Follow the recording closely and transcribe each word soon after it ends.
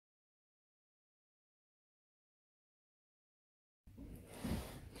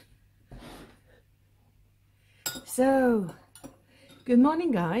So, good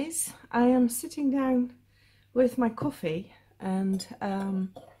morning guys. I am sitting down with my coffee and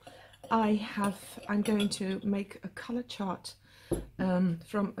I'm going to make a color chart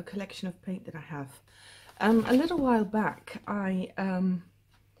from a collection of paint that I have. A little while back I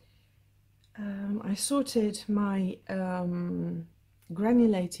sorted my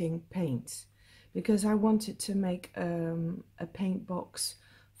granulating paints because I wanted to make a paint box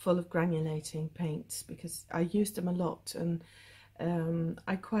full of granulating paints because I used them a lot and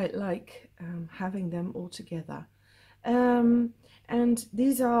I quite like having them all together. And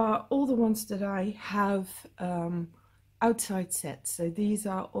these are all the ones that I have outside sets. So these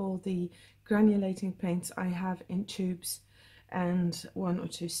are all the granulating paints I have in tubes and one or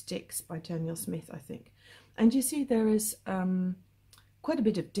two sticks by Daniel Smith, I think. And you see there is quite a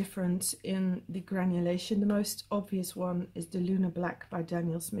bit of difference in the granulation. The most obvious one is the Lunar Black by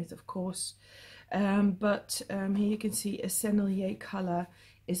Daniel Smith, of course. But here you can see a Sennelier color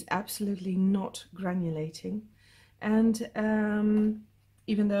is absolutely not granulating. And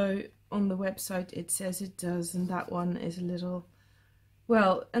even though on the website it says it does, and that one is a little,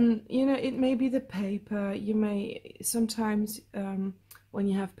 well, and you know, it may be the paper. You may sometimes when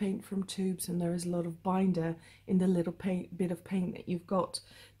you have paint from tubes and there is a lot of binder in the little bit of paint that you've got,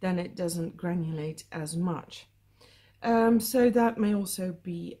 then it doesn't granulate as much. So that may also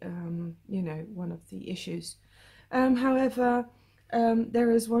be, you know, one of the issues. However,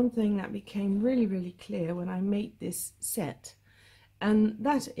 there is one thing that became really clear when I made this set, and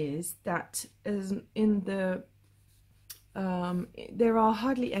that is that in the there are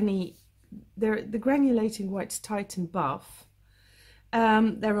hardly any, the granulating whites Titan buff.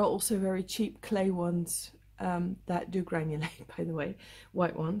 There are also very cheap clay ones that do granulate, by the way,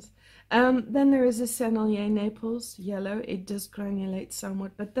 white ones. Then there is a Sennelier Naples yellow. It does granulate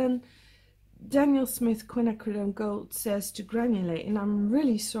somewhat, but then Daniel Smith Quinacridone Gold says to granulate, and I'm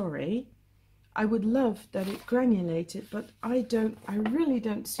really sorry. I would love that it granulated, but I really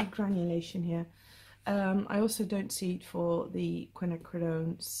don't see granulation here. I also don't see it for the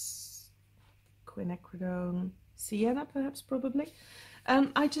quinacridone Sienna, perhaps, probably.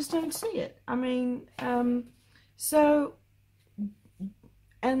 I just don't see it. I mean, so,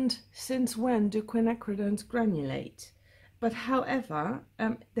 and since when do quinacridones granulate? But however,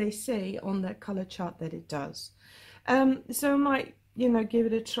 they say on their color chart that it does. So I might, you know, give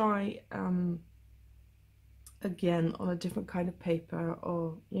it a try again on a different kind of paper,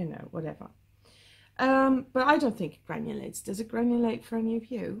 or, you know, whatever. But I don't think it granulates. Does it granulate for any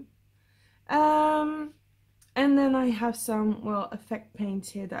of you? And then I have some, well, effect paints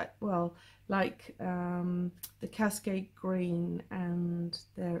here that, well, like the Cascade Green, and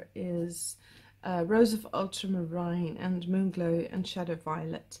there is Rose of Ultramarine and Moonglow and Shadow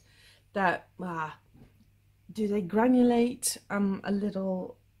Violet. That, do they granulate a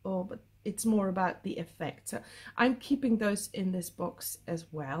little, or but it's more about the effect. So I'm keeping those in this box as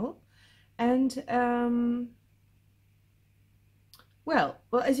well. And well,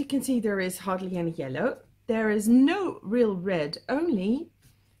 as you can see, there is hardly any yellow. There is no real red, only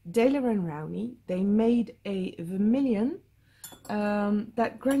Daler and Rowney. They made a vermilion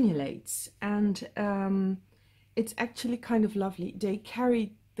that granulates, and it's actually kind of lovely. They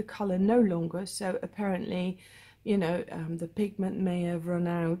carry the color no longer, so apparently, you know, the pigment may have run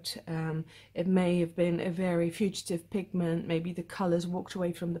out. It may have been a very fugitive pigment. Maybe the colors walked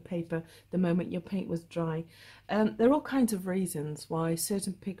away from the paper the moment your paint was dry. There are all kinds of reasons why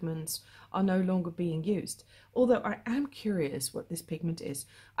certain pigments are no longer being used. Although I am curious what this pigment is.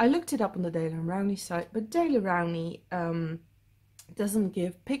 I looked it up on the Daler and Rowney site, but Daler Rowney doesn't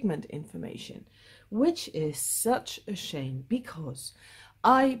give pigment information, which is such a shame, because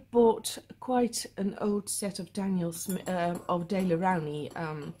I bought quite an old set of Daler Rowney,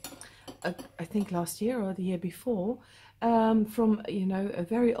 I think last year or the year before, from, you know, a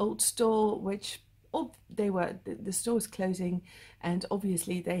very old store, which the store was closing, and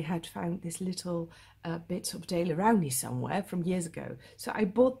obviously they had found this little bit of Daler Rowney somewhere from years ago. So I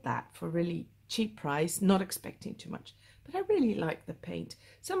bought that for a really cheap price, not expecting too much. But I really like the paint.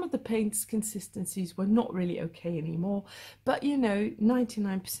 Some of the paint's consistencies were not really okay anymore, but you know,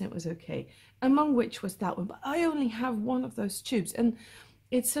 99% was okay, among which was that one. But I only have one of those tubes, and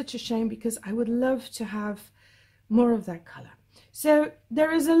it's such a shame because I would love to have more of that color. So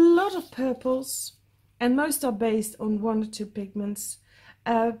there is a lot of purples, and most are based on one or two pigments,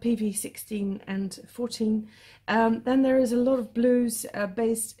 PV 16 and 14. Then there is a lot of blues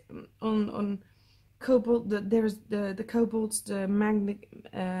based on cobalt. There's the cobalts, the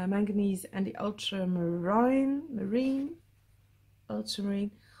manganese, and the ultramarine.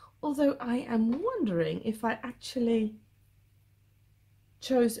 Although I am wondering if I actually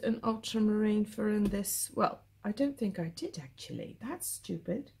chose an ultramarine for in this. Well, I don't think I did actually. That's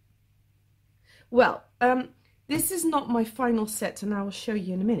stupid. Well, this is not my final set, and I will show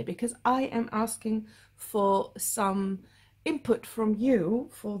you in a minute, because I am asking for some input from you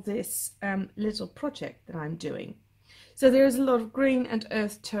for this little project that I'm doing. So there's a lot of green and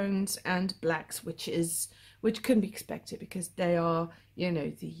earth tones and blacks, which can be expected because they are, you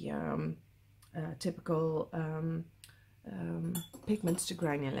know, the typical pigments to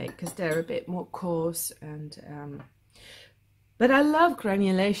granulate, because they're a bit more coarse. And but I love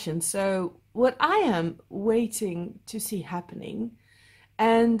granulation, so what I am waiting to see happening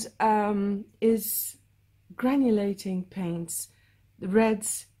and is granulating paints, the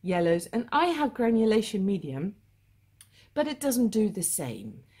reds, yellows, and I have granulation medium, but it doesn't do the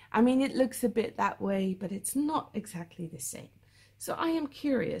same. I mean, it looks a bit that way, but it's not exactly the same. So I am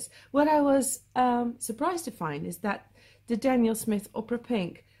curious. What I was surprised to find is that the Daniel Smith Opera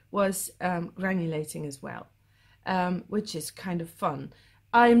Pink was granulating as well, which is kind of fun.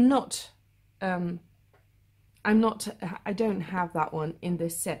 I don't have that one in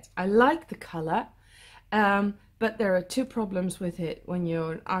this set. I like the color, but there are two problems with it when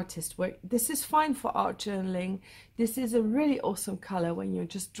you're an artist. This is fine for art journaling. This is a really awesome color when you're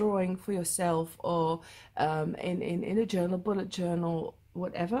just drawing for yourself, or in a journal, bullet journal,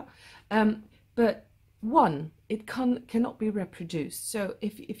 whatever. But one, it cannot be reproduced. So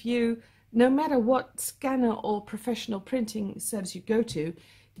if you, no matter what scanner or professional printing service you go to,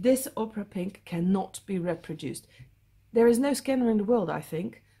 this Opera Pink cannot be reproduced. There is no scanner in the world, I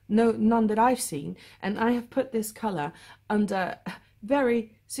think. No, none that I've seen, and I have put this color under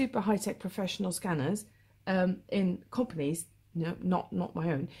very super high-tech professional scanners in companies, not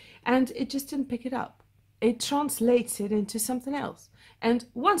my own, and it just didn't pick it up. It translates it into something else, and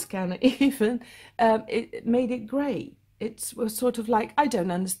one scanner even it made it grey. It was sort of like, I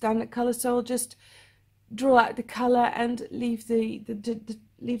don't understand the color, so I'll just draw out the color and leave the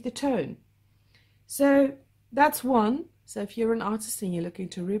tone. So that's one. So if you're an artist and you're looking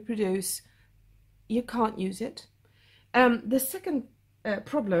to reproduce, you can't use it. The second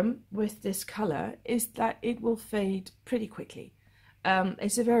problem with this color is that it will fade pretty quickly.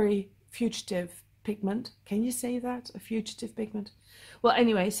 It's a very fugitive pigment. Can you say that? A fugitive pigment? Well,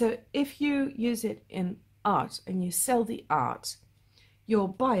 anyway, so if you use it in art and you sell the art, your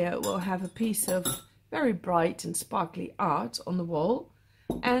buyer will have a piece of very bright and sparkly art on the wall,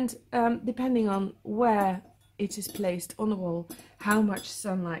 and depending on where it is placed on the wall, how much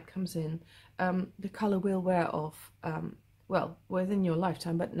sunlight comes in, the color will wear off, well, within your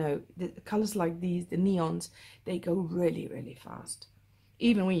lifetime. But no, the colors like these, the neons, they go really, really fast.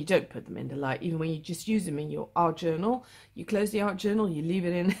 Even when you don't put them in the light, even when you just use them in your art journal, you close the art journal, you leave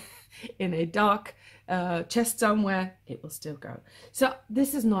it in in a dark chest somewhere, it will still go. So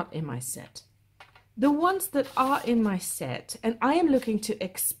this is not in my set. The ones that are in my set, and I am looking to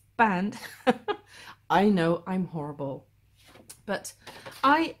expand. I know I'm horrible, but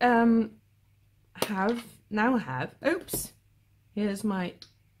I have, oops, here's my,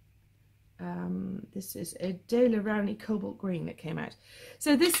 this is a Daler Rowney Cobalt Green that came out.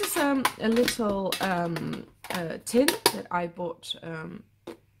 So this is a little tin that I bought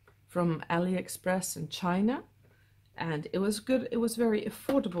from AliExpress in China, and it was good. It was very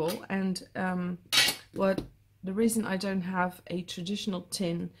affordable, and the reason I don't have a traditional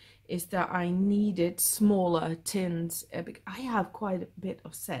tin is that I needed smaller tins. I have quite a bit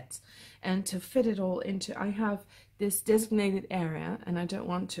of sets, and to fit it all into, I have this designated area and I don't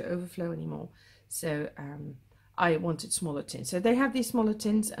want to overflow anymore. So I wanted smaller tins. So they have these smaller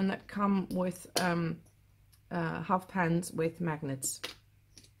tins, and that come with half pans with magnets.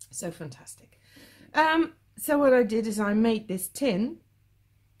 So fantastic. So what I did is I made this tin,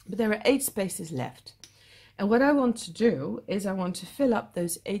 but there are 8 spaces left. And what I want to do is I want to fill up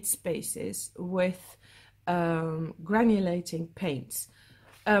those 8 spaces with granulating paints.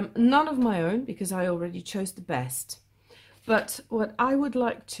 None of my own, because I already chose the best. But what I would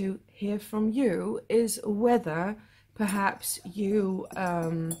like to hear from you is whether perhaps you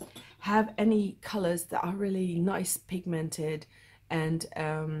have any colors that are really nice pigmented and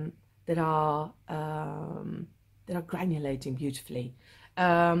that are granulating beautifully.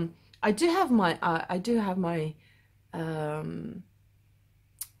 I do have my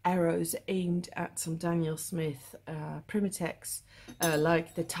arrows aimed at some Daniel Smith Primitex,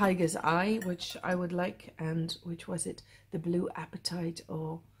 like the Tiger's Eye, which I would like, and which was it, the Blue Appetite,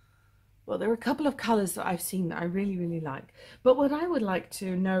 or, well, there are a couple of colors that I've seen that I really, really like. But what I would like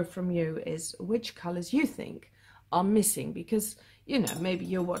to know from you is which colors you think are missing, because, you know, maybe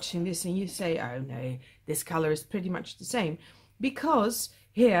you're watching this and you say, oh no, this color is pretty much the same. Because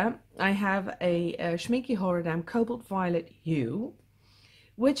here I have a Schmincke Horadam Cobalt Violet Hue,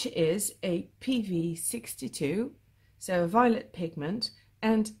 which is a PV62, so a violet pigment,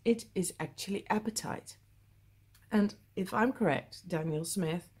 and it is actually apatite. And if I'm correct, Daniel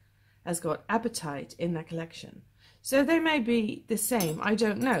Smith has got apatite in their collection. So they may be the same, I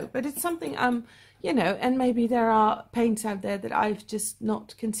don't know, but it's something you know, and maybe there are paints out there that I've just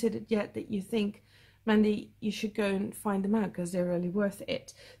not considered yet that you think, Mandy, you should go and find them out because they're really worth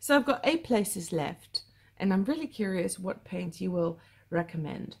it. So I've got 8 places left, and I'm really curious what paints you will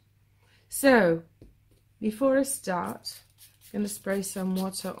recommend. So before I start, I'm going to spray some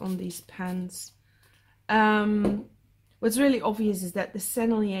water on these pans. What's really obvious is that the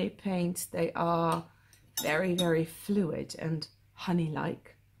Sennelier paints, they are very, very fluid and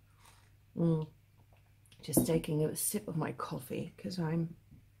honey-like. Just taking a sip of my coffee because I'm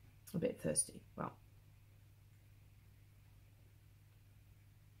a bit thirsty. Well,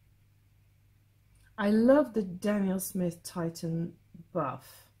 I love the Daniel Smith Titan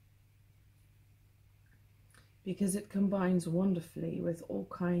Buff because it combines wonderfully with all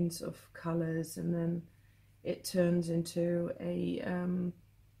kinds of colors, and then it turns into a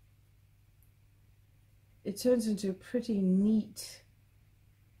pretty neat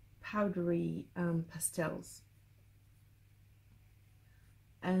powdery pastels.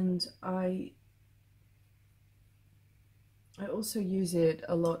 And I also use it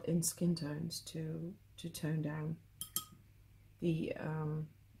a lot in skin tones to tone down the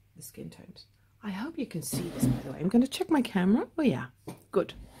skin tones. I hope you can see this, by the way. I'm going to check my camera. Oh yeah,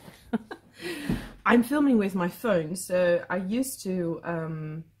 good. I'm filming with my phone, so I used to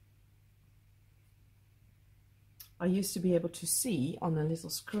be able to see on a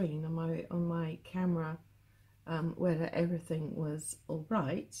little screen on my camera whether everything was all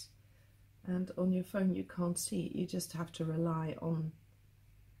right, and on your phone you can't see it. You just have to rely on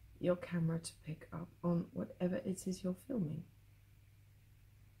your camera to pick up on whatever it is you're filming.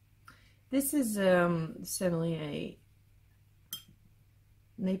 This is Sennelier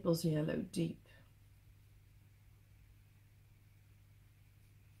Naples Yellow Deep.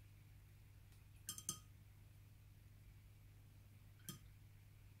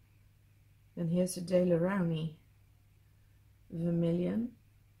 And here's a De La Rowney Vermilion,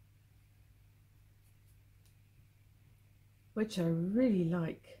 which I really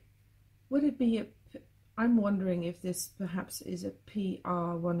like. Would it be I'm wondering if this perhaps is a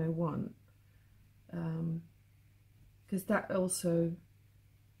PR101, because that also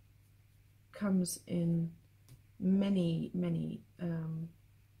comes in many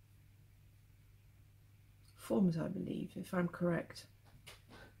forms, I believe, if I'm correct.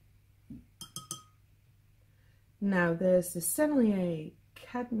 Now there's the Sennelier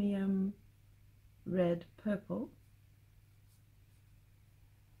Cadmium Red Purple.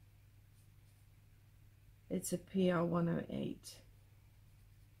 It's a PR108.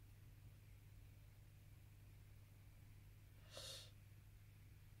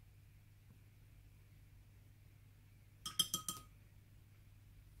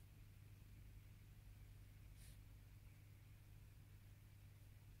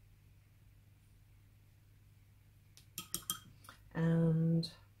 And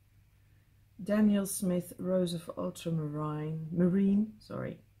Daniel Smith Rose of Marine,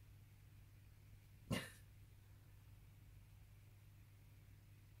 sorry.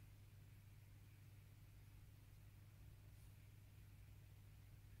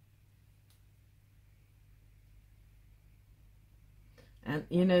 And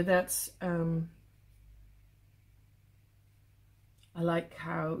you know, that's I like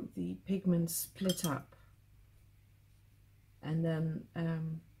how the pigments split up, and then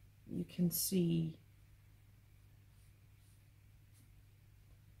you can see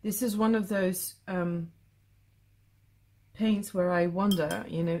this is one of those paints where I wonder,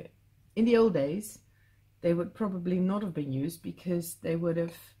 you know, in the old days they would probably not have been used because they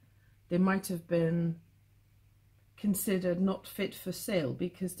might have been considered not fit for sale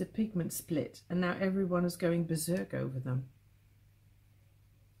because the pigment split, and now everyone is going berserk over them.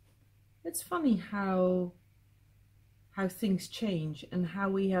 It's funny how things change and how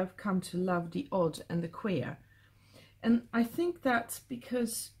we have come to love the odd and the queer. And I think that's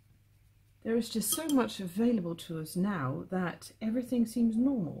because there is just so much available to us now that everything seems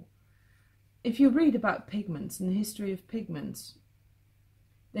normal. If you read about pigments and the history of pigments,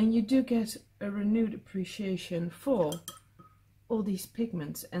 then you do get a renewed appreciation for all these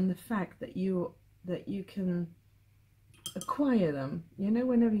pigments and the fact that you can acquire them, you know,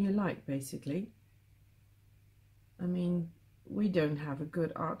 whenever you like, basically. I mean, we don't have a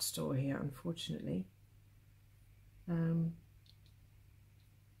good art store here, unfortunately.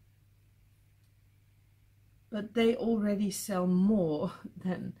 But they already sell more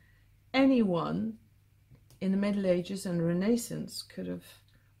than anyone in the Middle Ages and Renaissance could have,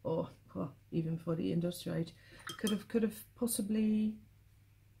 or well, even for the Industrial Age, could have possibly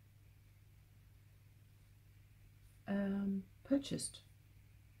purchased.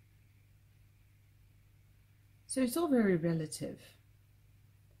 So it's all very relative.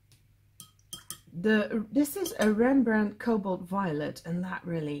 This is a Rembrandt Cobalt Violet, and that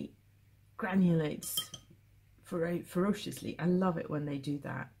really granulates ferociously. I love it when they do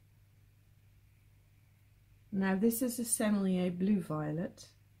that. Now this is a Sennelier Blue Violet.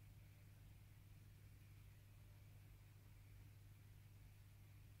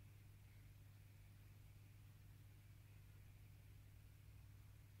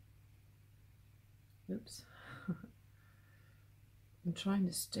 Oops. I'm trying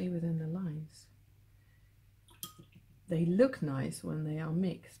to stay within the lines. They look nice when they are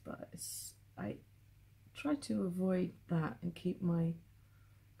mixed, but I try to avoid that and keep my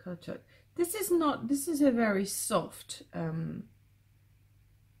color chart. This is a very soft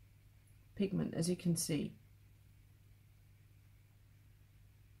pigment, as you can see.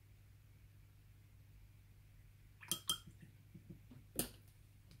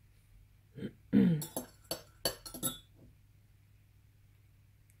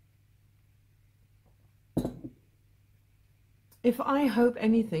 If I hope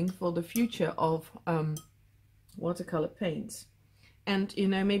anything for the future of watercolor paints, and you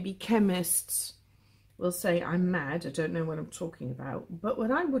know, maybe chemists will say I'm mad, I don't know what I'm talking about, but what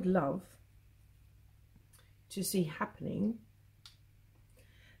I would love to see happening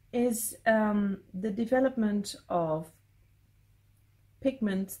is the development of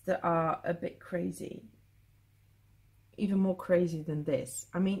pigments that are a bit crazy, even more crazy than this.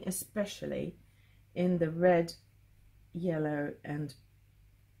 I mean, especially in the red, yellow and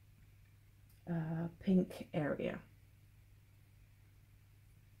pink area.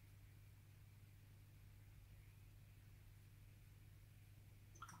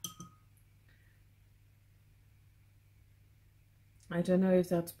 I don't know if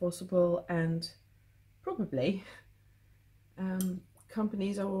that's possible, and probably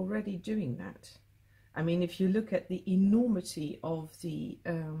companies are already doing that. I mean, if you look at the enormity of the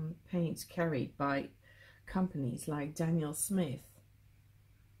paints carried by companies like Daniel Smith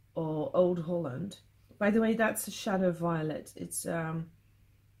or Old Holland. By the way, that's a shadow violet. It's I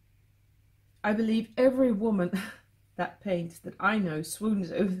believe every woman that paints that I know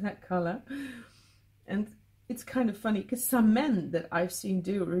swoons over that color. And it's kind of funny because some men that I've seen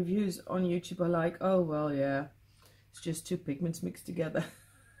do reviews on YouTube are like, oh well, yeah, it's just two pigments mixed together.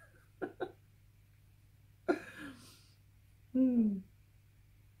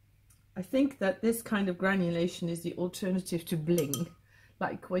 I think that this kind of granulation is the alternative to bling,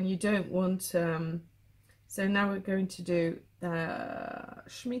 like when you don't want. So now we're going to do the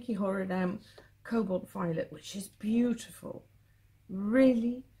Schmincke Horadam Cobalt Violet, which is beautiful,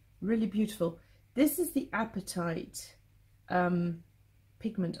 really, really beautiful. This is the Appetite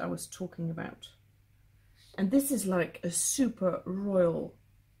pigment I was talking about, and this is like a super royal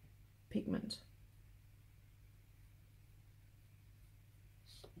pigment.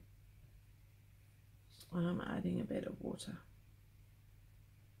 I'm adding a bit of water.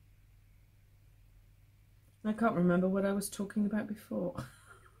 I can't remember what I was talking about before.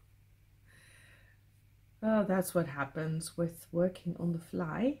 Oh, that's what happens with working on the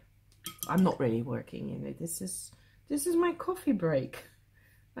fly. I'm not really working, you know. This is my coffee break.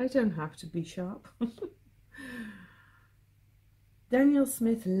 I don't have to be sharp. Daniel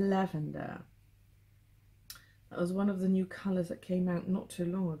Smith Lavender. That was one of the new colors that came out not too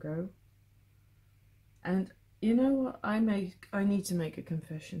long ago. And you know what? I need to make a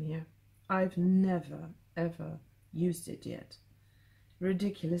confession here. I've never ever used it yet.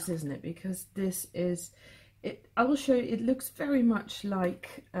 Ridiculous, isn't it? Because this is it. I will show you. It looks very much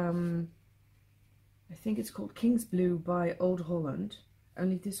like I think it's called King's Blue by Old Holland.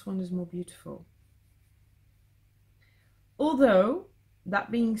 Only this one is more beautiful. Although that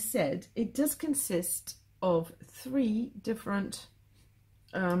being said, it does consist of 3 different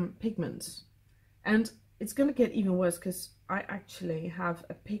pigments. And it's going to get even worse because I actually have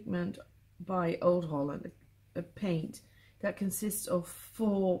a pigment by Old Holland, a paint that consists of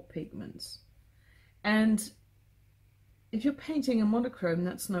 4 pigments. And if you're painting a monochrome,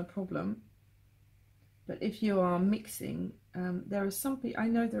 that's no problem. But if you are mixing, there are some, I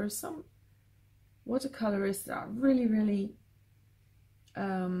know there are some watercolorists that are really, really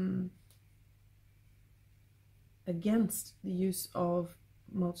against the use of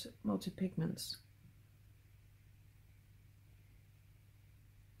multi-pigments.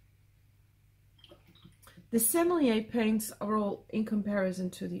 The Sennelier paints are all, in comparison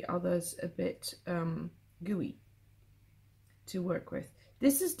to the others, a bit gooey to work with.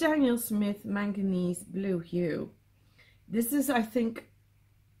 This is Daniel Smith Manganese Blue Hue. This is, I think,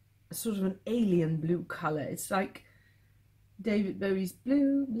 sort of an alien blue color. It's like David Bowie's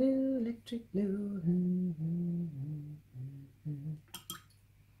blue, blue, electric blue.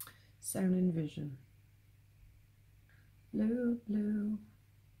 Sound and vision. Blue, blue.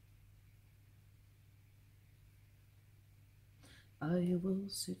 I will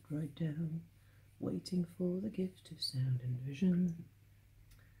sit right down, waiting for the gift of sound and vision.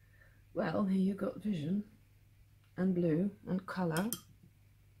 Well, here you got vision and blue and colour.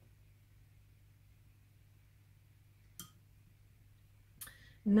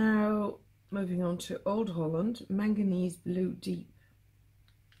 Now, moving on to Old Holland, Manganese Blue Deep.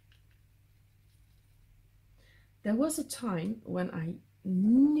 There was a time when I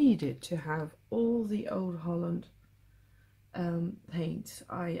needed to have all the Old Holland paints.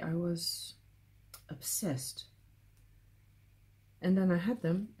 I was obsessed. And then I had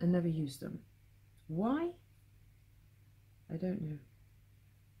them and never used them. Why? I don't know.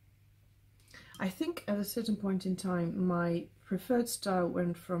 I think at a certain point in time my preferred style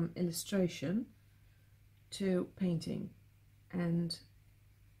went from illustration to painting.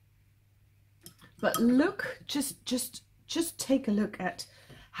 But look, just take a look at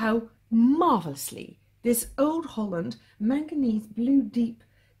how marvelously this Old Holland Manganese Blue Deep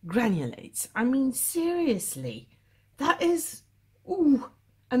granulates. I mean, seriously, that is, ooh,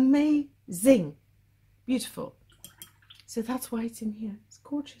 amazing. Beautiful. So that's why it's in here. It's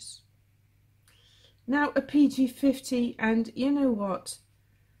gorgeous. Now a PG50, and you know what?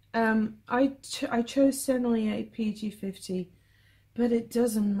 I chose Sennelier PG50, but it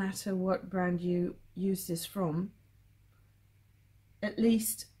doesn't matter what brand you use this from. At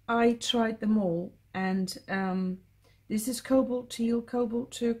least I tried them all, and this is cobalt teal,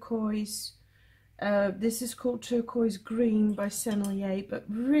 cobalt turquoise. This is called turquoise green by Sennelier, but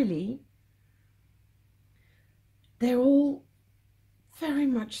really they're all very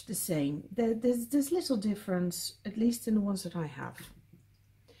much the same. There's little difference, at least in the ones that I have,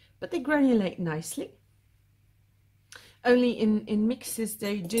 but they granulate nicely. Only in mixes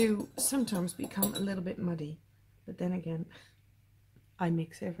they do sometimes become a little bit muddy, but then again, I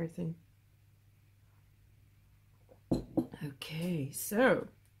mix everything. Okay, so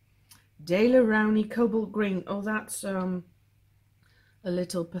Daler Rowney Cobalt Green. Oh, that's a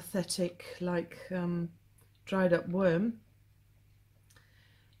little pathetic, like dried up worm.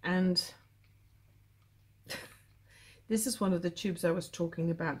 And this is one of the tubes I was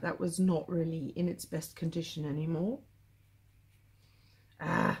talking about that was not really in its best condition anymore.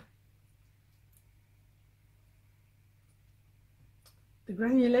 The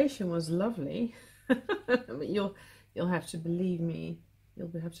granulation was lovely. But you'll have to believe me. You'll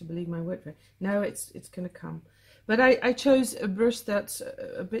have to believe my word for it. No, it's going to come. But I chose a brush that's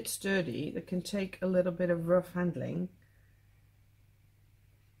a bit sturdy, that can take a little bit of rough handling.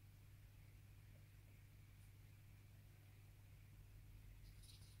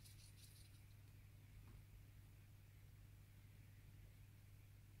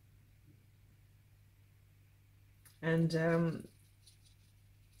 And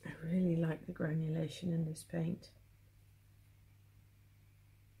I really like the granulation in this paint.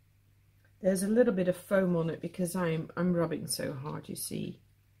 There's a little bit of foam on it because I'm rubbing so hard, you see.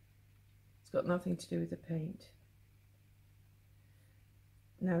 It's got nothing to do with the paint.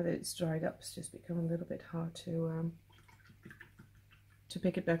 Now that it's dried up, it's just become a little bit hard to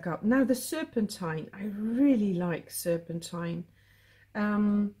pick it back up. Now the serpentine, I really like serpentine.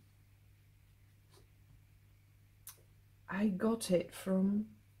 I got it from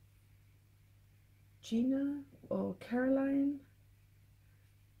Gina or Caroline.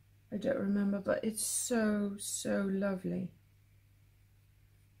 I don't remember, but it's so lovely.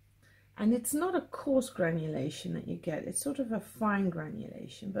 And it's not a coarse granulation that you get, it's sort of a fine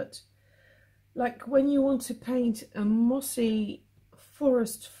granulation, but like when you want to paint a mossy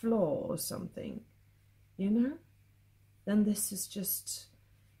forest floor or something, you know, then this is just,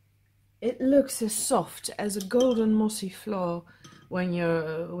 it looks as soft as a golden mossy floor when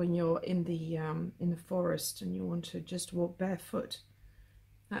you're in the forest and you want to just walk barefoot.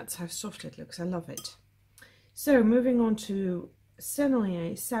 That's how soft it looks. I love it. So moving on to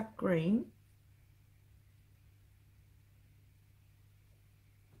Sennelier Sap Green.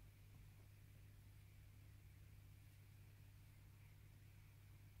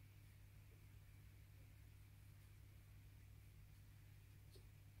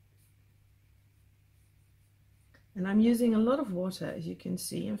 And I'm using a lot of water, as you can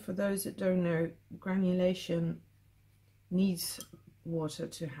see, and for those that don't know, granulation needs water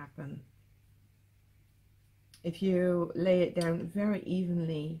to happen. If you lay it down very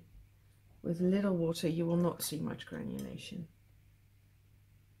evenly with little water, you will not see much granulation.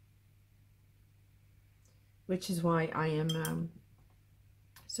 Which is why I am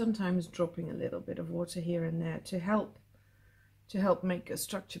sometimes dropping a little bit of water here and there to help make a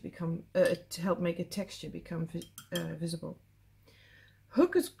structure become, to help make a texture become visible.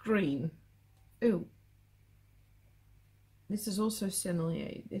 Hooker's green. Ooh, this is also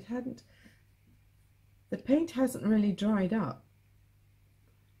Sennelier. The paint hasn't really dried up.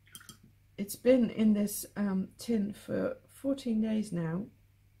 It's been in this tin for 14 days now.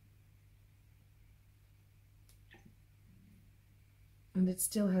 And it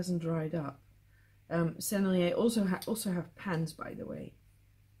still hasn't dried up. Sennelier also have pans, by the way.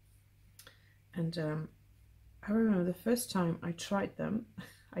 And I remember the first time I tried them,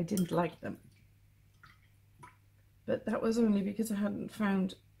 I didn't like them. But that was only because I hadn't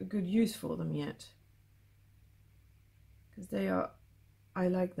found a good use for them yet. Because I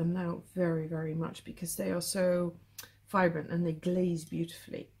like them now very, very much because they are so vibrant and they glaze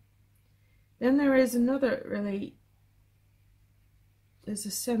beautifully. Then there is another really, there's a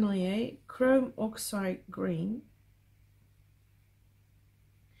Sennelier Chrome Oxide Green.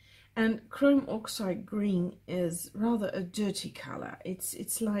 And Chrome Oxide Green is rather a dirty color.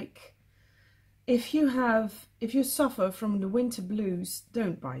 It's like, if you suffer from the winter blues,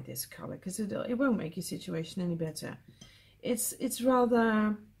 don't buy this color because it won't make your situation any better. It's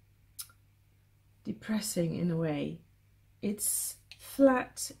rather depressing in a way. It's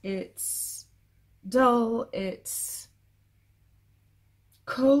flat, it's dull, it's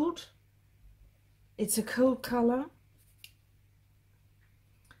cold. It's a cold color.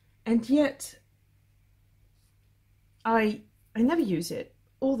 And yet I never use it,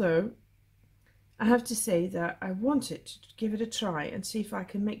 although I have to say that I wanted to give it a try and see if I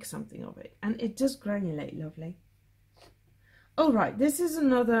can make something of it. And it does granulate lovely. All right, this is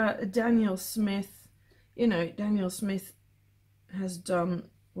another Daniel Smith. You know, Daniel Smith has done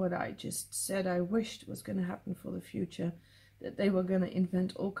what I just said I wished was going to happen for the future, that they were going to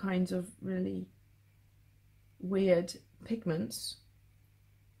invent all kinds of really weird pigments.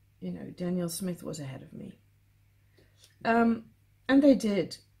 You know, Daniel Smith was ahead of me. And they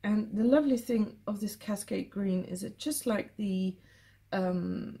did. And the lovely thing of this Cascade Green is that just like the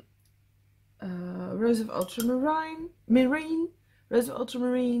Rose of Ultramarine, Rose of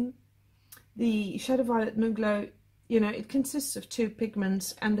Ultramarine, the Shadow Violet Moon Glow, you know, it consists of two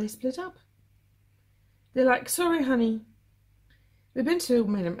pigments and they split up. They're like, sorry honey, we've been to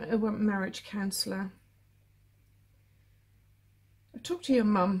a marriage counsellor. I've talked to your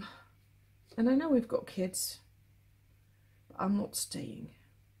mum and I know we've got kids, but I'm not staying.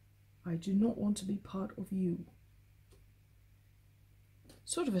 I do not want to be part of you.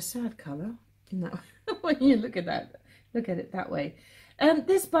 Sort of a sad colour in that when you look at it that way.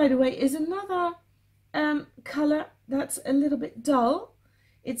 This, by the way, is another colour that's a little bit dull.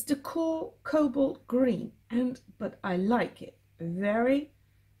 It's the Core Cobalt Green, but I like it very,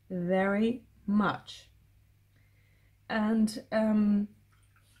 very much. And the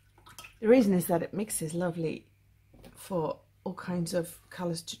reason is that it mixes lovely for all kinds of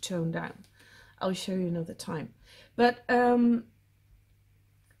colours to tone down. I'll show you another time. But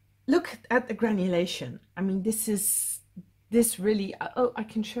look at the granulation. I mean, this really, oh, I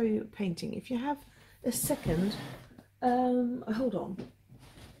can show you a painting. If you have a second, hold on.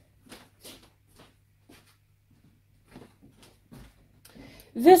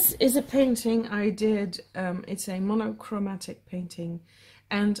 This is a painting I did. It's a monochromatic painting,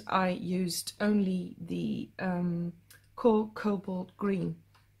 and I used only the Core Cobalt Green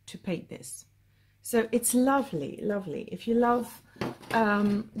to paint this. So it's lovely, lovely. If you love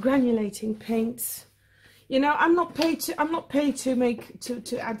granulating paints, you know, I'm not paid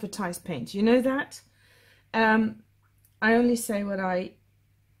to advertise paint. You know that. I only say what I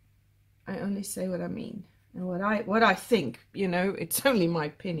mean and what I think. You know, it's only my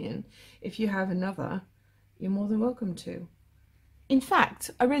opinion. If you have another, you're more than welcome to. In fact,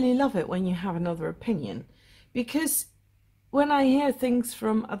 I really love it when you have another opinion, because when I hear things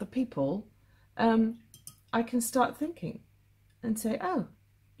from other people, I can start thinking and say, oh,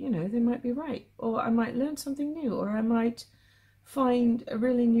 you know, they might be right, or I might learn something new, or I might find a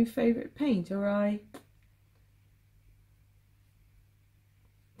really new favorite paint, or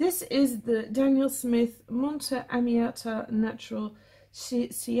This is the Daniel Smith Monte Amiata Natural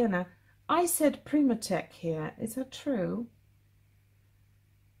Sienna. I said Primatech here. Is that true?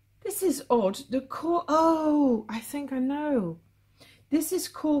 This is odd. The core, oh, I think I know. This is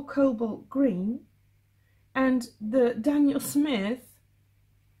core cobalt green, and the Daniel Smith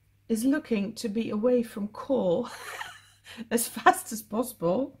is looking to be away from core as fast as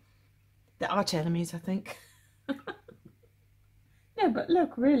possible. They're arch enemies, I think. No, but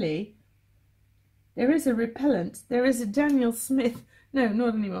look, really, there is a repellent. There is a Daniel Smith. No,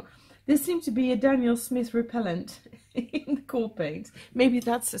 not anymore. There seems to be a Daniel Smith repellent in the core paints. Maybe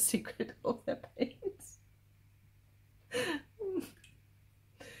that's the secret of their paints.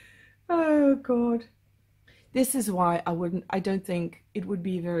 Oh God. This is why I don't think it would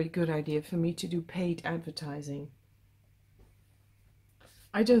be a very good idea for me to do paid advertising.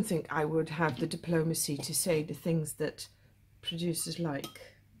 I don't think I would have the diplomacy to say the things that producers like.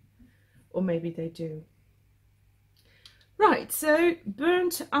 Or maybe they do. Right, so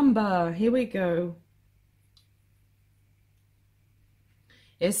burnt umber, here we go.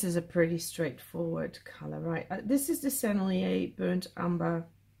 This is a pretty straightforward colour, right? This is the Sennelier burnt umber.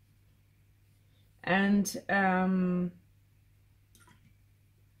 And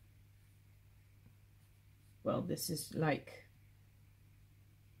well, this is like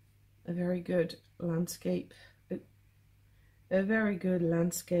a very good landscape, a very good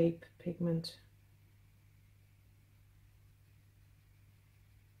landscape pigment.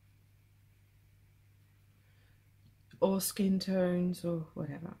 Or skin tones or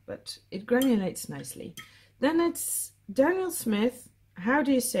whatever, but it granulates nicely. Then it's Daniel Smith. How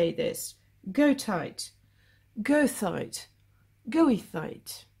do you say this? Go tight, go tight, go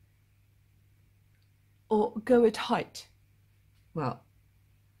tight, or go at height. Well,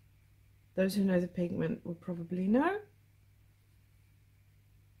 those who know the pigment will probably know.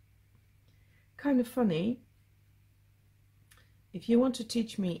 Kind of funny. If you want to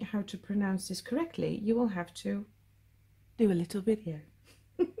teach me how to pronounce this correctly, you will have to do a little video.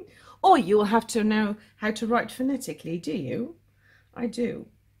 Or you will have to know how to write phonetically, do you? I do.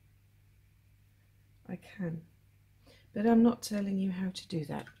 I can. But I'm not telling you how to do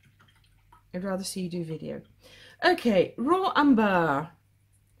that. I'd rather see you do video. Okay, raw umber.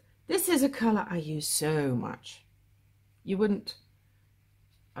 This is a colour I use so much. You wouldn't,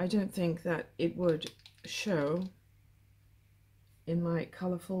 I don't think that it would show in my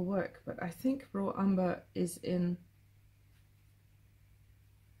colourful work, but I think raw umber is in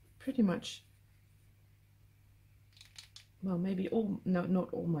pretty much, well, maybe all, no, not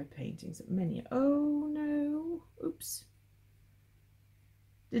all my paintings, many. Oh no, oops.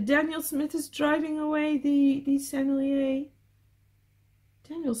 The Daniel Smith is driving away the Sennelier.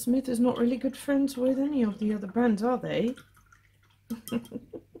 Daniel Smith is not really good friends with any of the other brands, are they?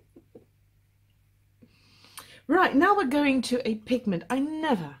 Right, now we're going to a pigment I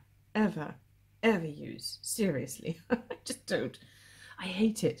never, ever, ever use. Seriously, I just don't. I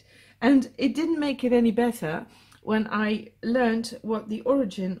hate it. And it didn't make it any better when I learned what the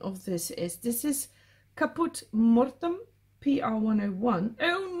origin of this is. This is Caput Mortem PR101.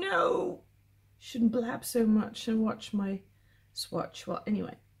 Oh no! Shouldn't blab so much and watch my swatch. Well,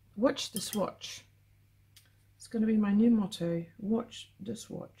 anyway, watch the swatch. It's going to be my new motto. Watch the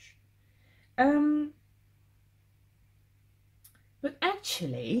swatch. But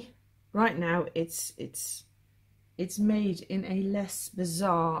actually, right now it's made in a less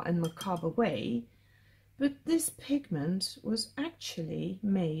bizarre and macabre way. But this pigment was actually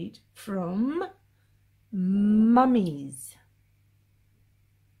made from mummies.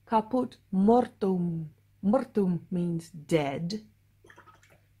 Caput mortum. Mortum means dead.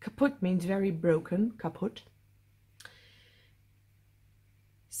 Caput means very broken. Caput.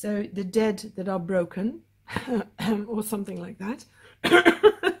 So the dead that are broken, or something like that.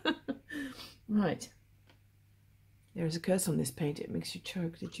 Right. There is a curse on this paint. It makes you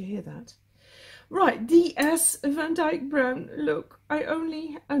choke. Did you hear that? Right, DS Van Dyke Brown. Look, I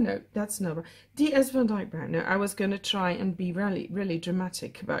only... Oh, no, that's another. DS Van Dyke Brown. No, I was going to try and be really, really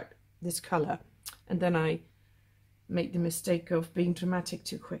dramatic about this colour. And then I made the mistake of being dramatic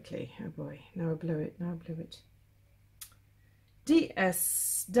too quickly. Oh, boy. Now I blew it. Now I blew it.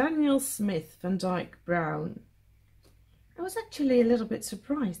 DS Daniel Smith Van Dyke Brown. I was actually a little bit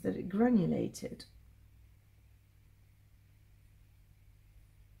surprised that it granulated.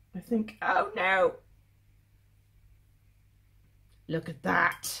 I think, oh no! Look at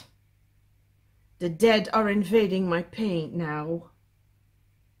that! The dead are invading my paint now.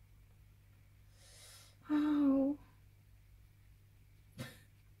 Oh.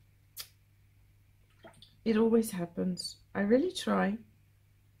 It always happens. I really try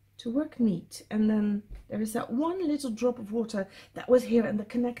to work neat, and then there is that one little drop of water that was here and that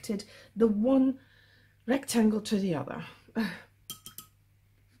connected the one rectangle to the other.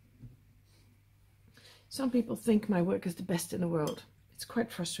 Some people think my work is the best in the world. It's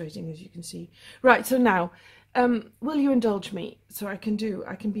quite frustrating, as you can see. Right, so now, will you indulge me so I can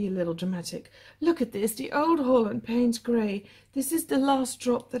be a little dramatic. Look at this, the old Holland Payne's Grey. This is the last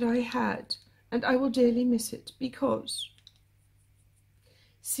drop that I had, and I will dearly miss it because,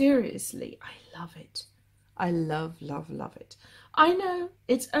 seriously, I love it. I love, love, love it. I know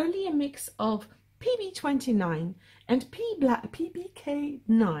it's only a mix of PB29 and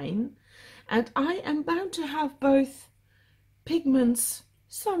PBK9, and I am bound to have both pigments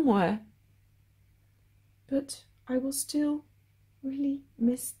somewhere, but I will still really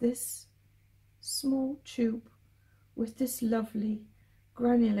miss this small tube with this lovely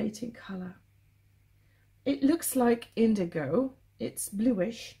granulating color. It looks like indigo. It's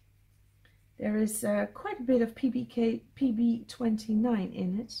bluish. There is quite a bit of PB29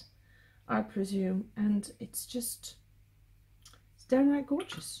 in it, I presume, and it's downright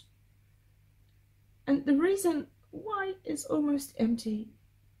gorgeous. And the reason why it's almost empty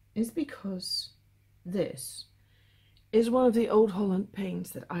is because this is one of the old Holland paints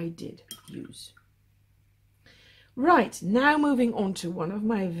that I did use. Right, now moving on to one of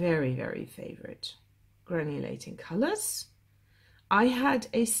my very, very favorite granulating colors. I had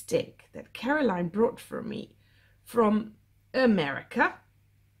a stick that Caroline brought for me from America.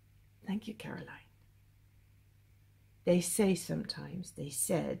 Thank you, Caroline. They say sometimes,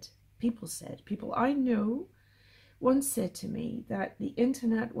 people I know once said to me that the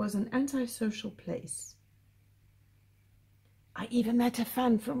internet was an antisocial place. I even met a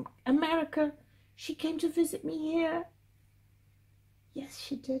fan from America. She came to visit me here. Yes,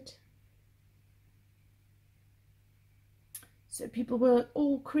 she did. So people were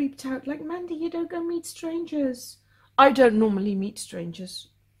all creeped out, like, Mandy, you don't go meet strangers. I don't normally meet strangers,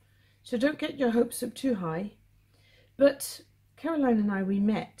 so don't get your hopes up too high. But Caroline and I, we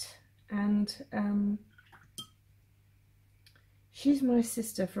met, and she's my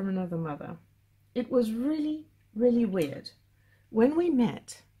sister from another mother. It was really, really weird. When we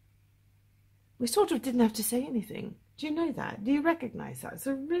met, we sort of didn't have to say anything. Do you know that? Do you recognize that?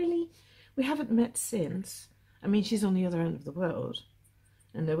 So really, we haven't met since. I mean, she's on the other end of the world,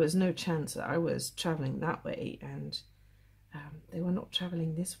 and there was no chance that I was traveling that way, and they were not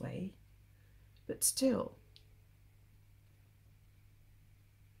traveling this way, but still.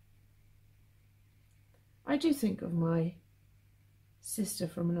 I do think of my sister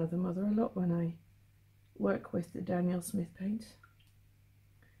from another mother a lot when I work with the Daniel Smith paints.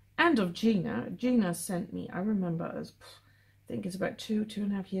 And of Gina. Gina sent me, I remember, I think it's about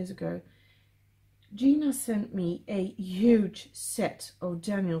 2.5 years ago, Gina sent me a huge set of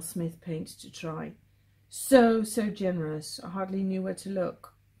Daniel Smith paints to try. So generous. I hardly knew where to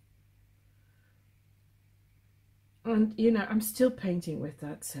look. And, you know, I'm still painting with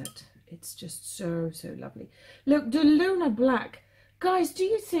that set. It's just so lovely. Look, the Lunar Black. Guys, do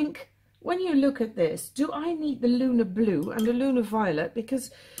you think, when you look at this, do I need the Lunar Blue and the Lunar Violet?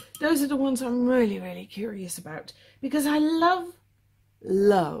 Because those are the ones I'm really curious about. Because I love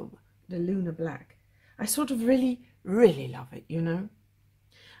the Lunar Black. I sort of really love it, you know.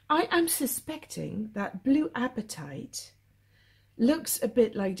 I am suspecting that Blue Apatite looks a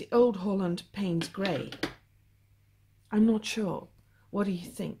bit like the old Holland Payne's Grey. I'm not sure. What do you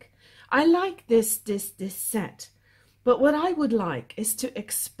think? I like this set, but what I would like is to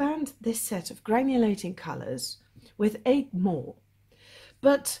expand this set of granulating colors with 8 more.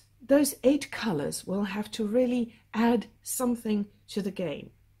 But those 8 colors will have to really add something to the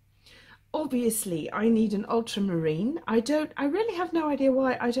game. Obviously, I need an ultramarine. I really have no idea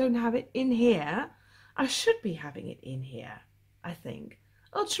why I don't have it in here. I should be having it in here, I think.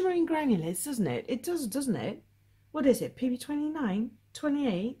 Ultramarine granulates, doesn't it? It does, doesn't it? What is it? PB29?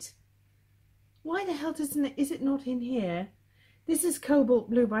 28? Why the hell is it not in here? This is Cobalt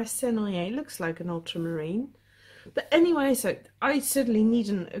Blue by Sennelier. It looks like an ultramarine. But anyway, so I certainly need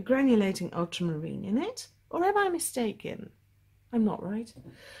a granulating ultramarine in it. Or am I mistaken? I'm not, right?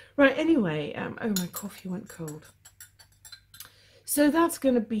 Right, anyway, oh, my coffee went cold. So that's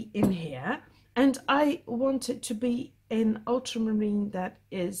going to be in here. And I want it to be in ultramarine that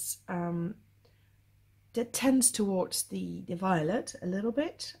is, that tends towards the violet a little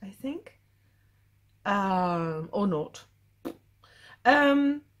bit, I think. Or not.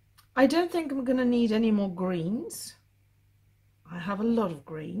 I don't think I'm going to need any more greens. I have a lot of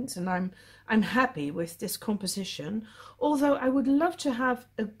greens, and I'm happy with this composition, although I would love to have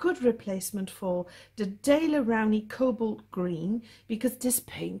a good replacement for the Daler Rowney Cobalt Green, because this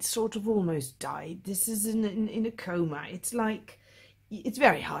paint sort of almost died. This is in a coma. It's like, it's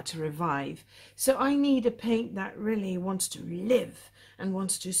very hard to revive. So I need a paint that really wants to live and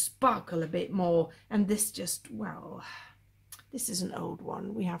wants to sparkle a bit more. And this just, well, this is an old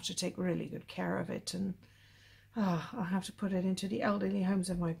one. We have to take really good care of it, and I'll have to put it into the elderly homes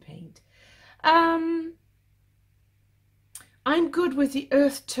of my paint. I'm good with the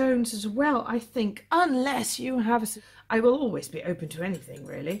earth tones as well, I think, unless you have I will always be open to anything,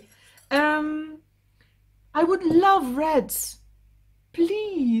 really. I would love reds.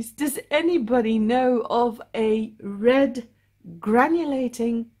 Please, does anybody know of a red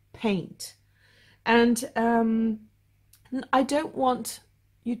granulating paint? And I don't want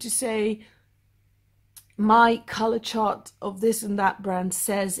you to say my color chart of this and that brand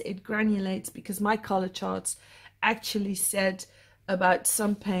says it granulates, because my color charts actually said about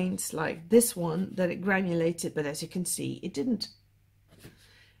some paints like this one that it granulated, but as you can see it didn't.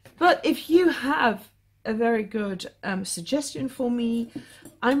 But if you have a very good suggestion for me,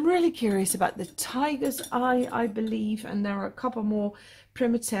 I'm really curious about the Tiger's Eye, I believe, and there are a couple more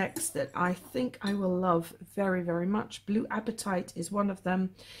Primatex that I think I will love very, very much. Blue Appetite is one of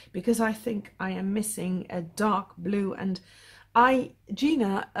them, because I think I am missing a dark blue, and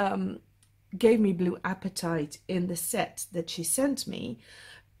Gina gave me Blue Appetite in the set that she sent me,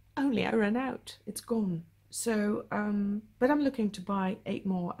 only I ran out, it's gone. So but I'm looking to buy 8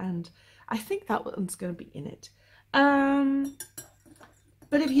 more, and I think that one's going to be in it.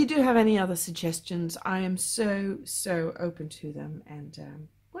 But if you do have any other suggestions, I am so open to them. And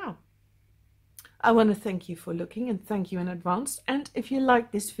well, I want to thank you for looking, and thank you in advance. And if you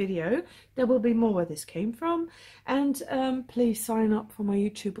like this video, there will be more where this came from. And please sign up for my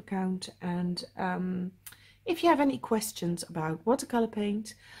YouTube account. And if you have any questions about watercolor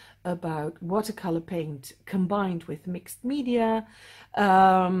paint, about watercolor paint combined with mixed media,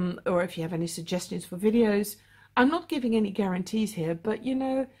 or if you have any suggestions for videos, I'm not giving any guarantees here, but you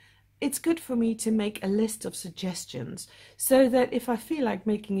know, it's good for me to make a list of suggestions, so that if I feel like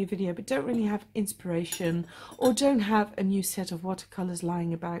making a video but don't really have inspiration or don't have a new set of watercolors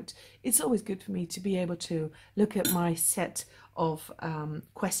lying about, it's always good for me to be able to look at my set of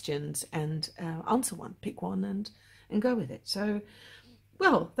questions and answer one, pick one and go with it. So,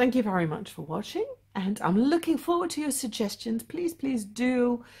 well, thank you very much for watching, and I'm looking forward to your suggestions. Please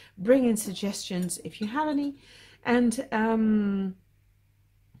do bring in suggestions if you have any. And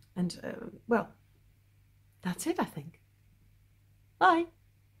well, that's it, I think. Bye.